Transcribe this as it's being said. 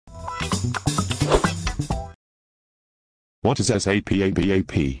What is SAP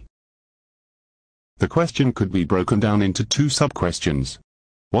ABAP? The question could be broken down into two sub-questions.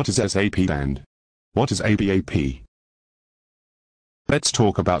 What is SAP and what is ABAP? Let's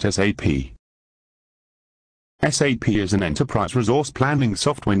talk about SAP. SAP is an enterprise resource planning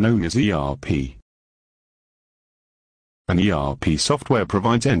software known as ERP. An ERP software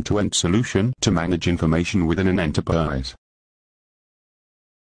provides end-to-end solution to manage information within an enterprise.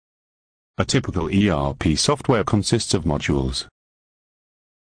 A typical ERP software consists of modules.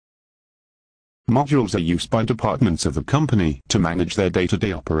 Modules are used by departments of the company to manage their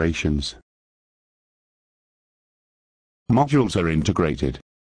day-to-day operations. Modules are integrated,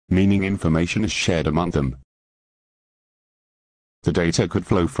 meaning information is shared among them. The data could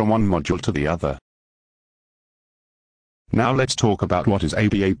flow from one module to the other. Now let's talk about what is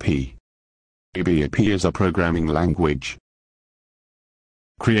ABAP. ABAP is a programming language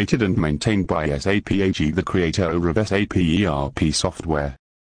created and maintained by SAP AG, the creator of SAP ERP Software.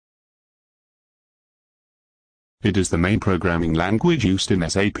 It is the main programming language used in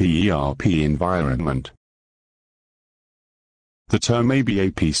SAP ERP environment. The term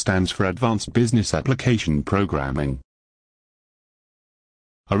ABAP stands for Advanced Business Application Programming.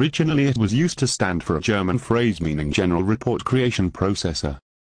 Originally it was used to stand for a German phrase meaning General Report Creation Processor.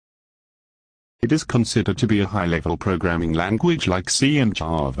 It is considered to be a high-level programming language like C and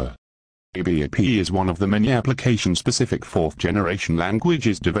Java. ABAP is one of the many application-specific fourth-generation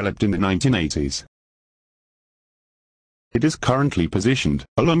languages developed in the 1980s. It is currently positioned,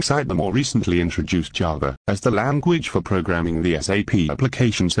 alongside the more recently introduced Java, as the language for programming the SAP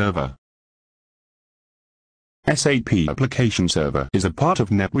Application Server. SAP Application Server is a part of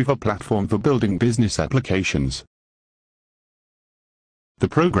NetWeaver platform for building business applications. The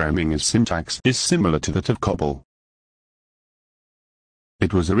programming syntax is similar to that of COBOL.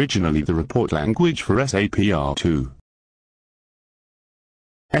 It was originally the report language for SAP R2.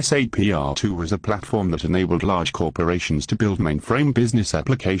 SAP R2 was a platform that enabled large corporations to build mainframe business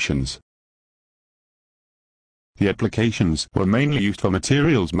applications. The applications were mainly used for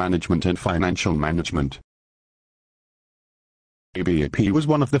materials management and financial management. ABAP was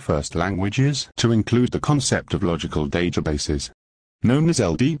one of the first languages to include the concept of logical databases. Known as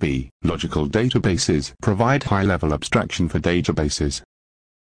LDB, logical databases provide high-level abstraction for databases.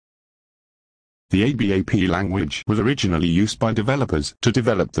 The ABAP language was originally used by developers to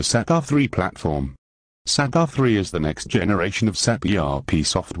develop the SAP R3 platform. SAP R3 is the next generation of SAP ERP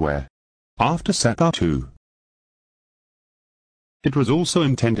software, after SAP R2. It was also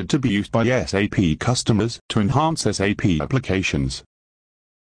intended to be used by SAP customers to enhance SAP applications.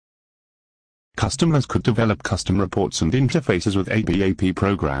 Customers could develop custom reports and interfaces with ABAP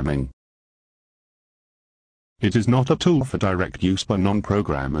programming. It is not a tool for direct use by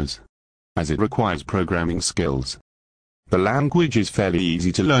non-programmers, as it requires programming skills. The language is fairly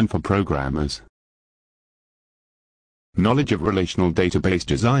easy to learn for programmers. Knowledge of relational database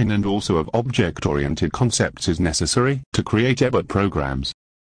design and also of object-oriented concepts is necessary to create ABAP programs.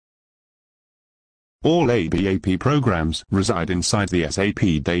 All ABAP programs reside inside the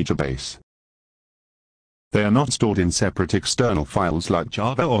SAP database. They are not stored in separate external files like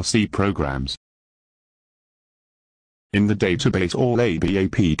Java or C programs. In the database, all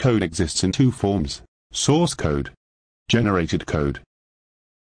ABAP code exists in two forms: source code, generated code.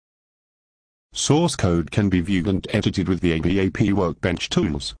 Source code can be viewed and edited with the ABAP Workbench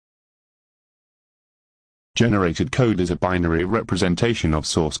tools. Generated code is a binary representation of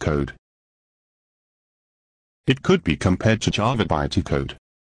source code. It could be compared to Java bytecode.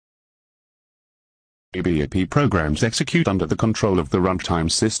 ABAP programs execute under the control of the runtime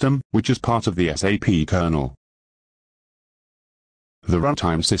system, which is part of the SAP kernel. The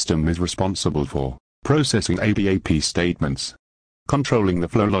runtime system is responsible for processing ABAP statements, controlling the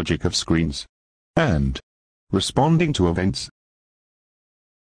flow logic of screens, and responding to events.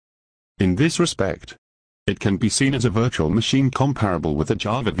 In this respect, it can be seen as a virtual machine comparable with a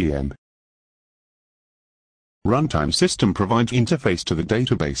Java VM. Runtime system provides interface to the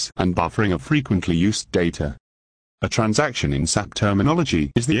database and buffering of frequently used data. A transaction in SAP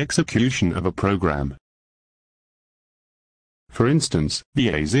terminology is the execution of a program. For instance, the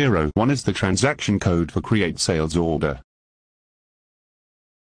A01 is the transaction code for create sales order.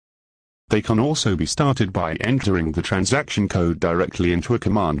 They can also be started by entering the transaction code directly into a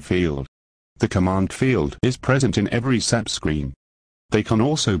command field. The command field is present in every SAP screen. They can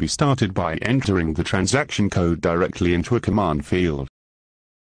also be started by entering the transaction code directly into a command field.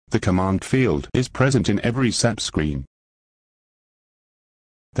 The command field is present in every SAP screen.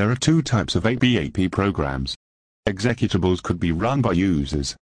 There are two types of ABAP programs. Executables could be run by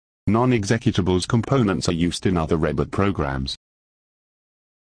users. Non-executables components are used in other Redbird programs.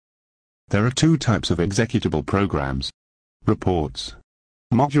 There are two types of executable programs: reports,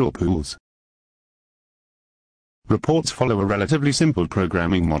 module pools. Reports follow a relatively simple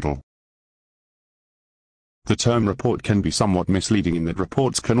programming model. The term report can be somewhat misleading in that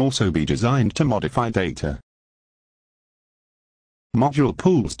reports can also be designed to modify data. Module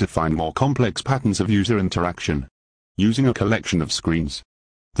pools define more complex patterns of user interaction, using a collection of screens.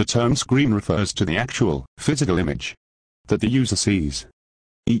 The term screen refers to the actual, physical image that the user sees.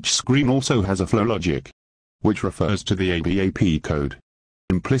 Each screen also has a flow logic, which refers to the ABAP code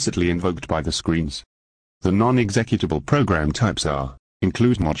implicitly invoked by the screens. The non-executable program types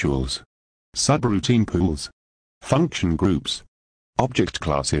include modules, subroutine pools, function groups, object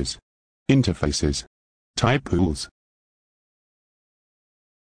classes, interfaces, type pools.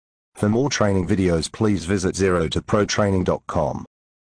 For more training videos, please visit 0toprotraining.com.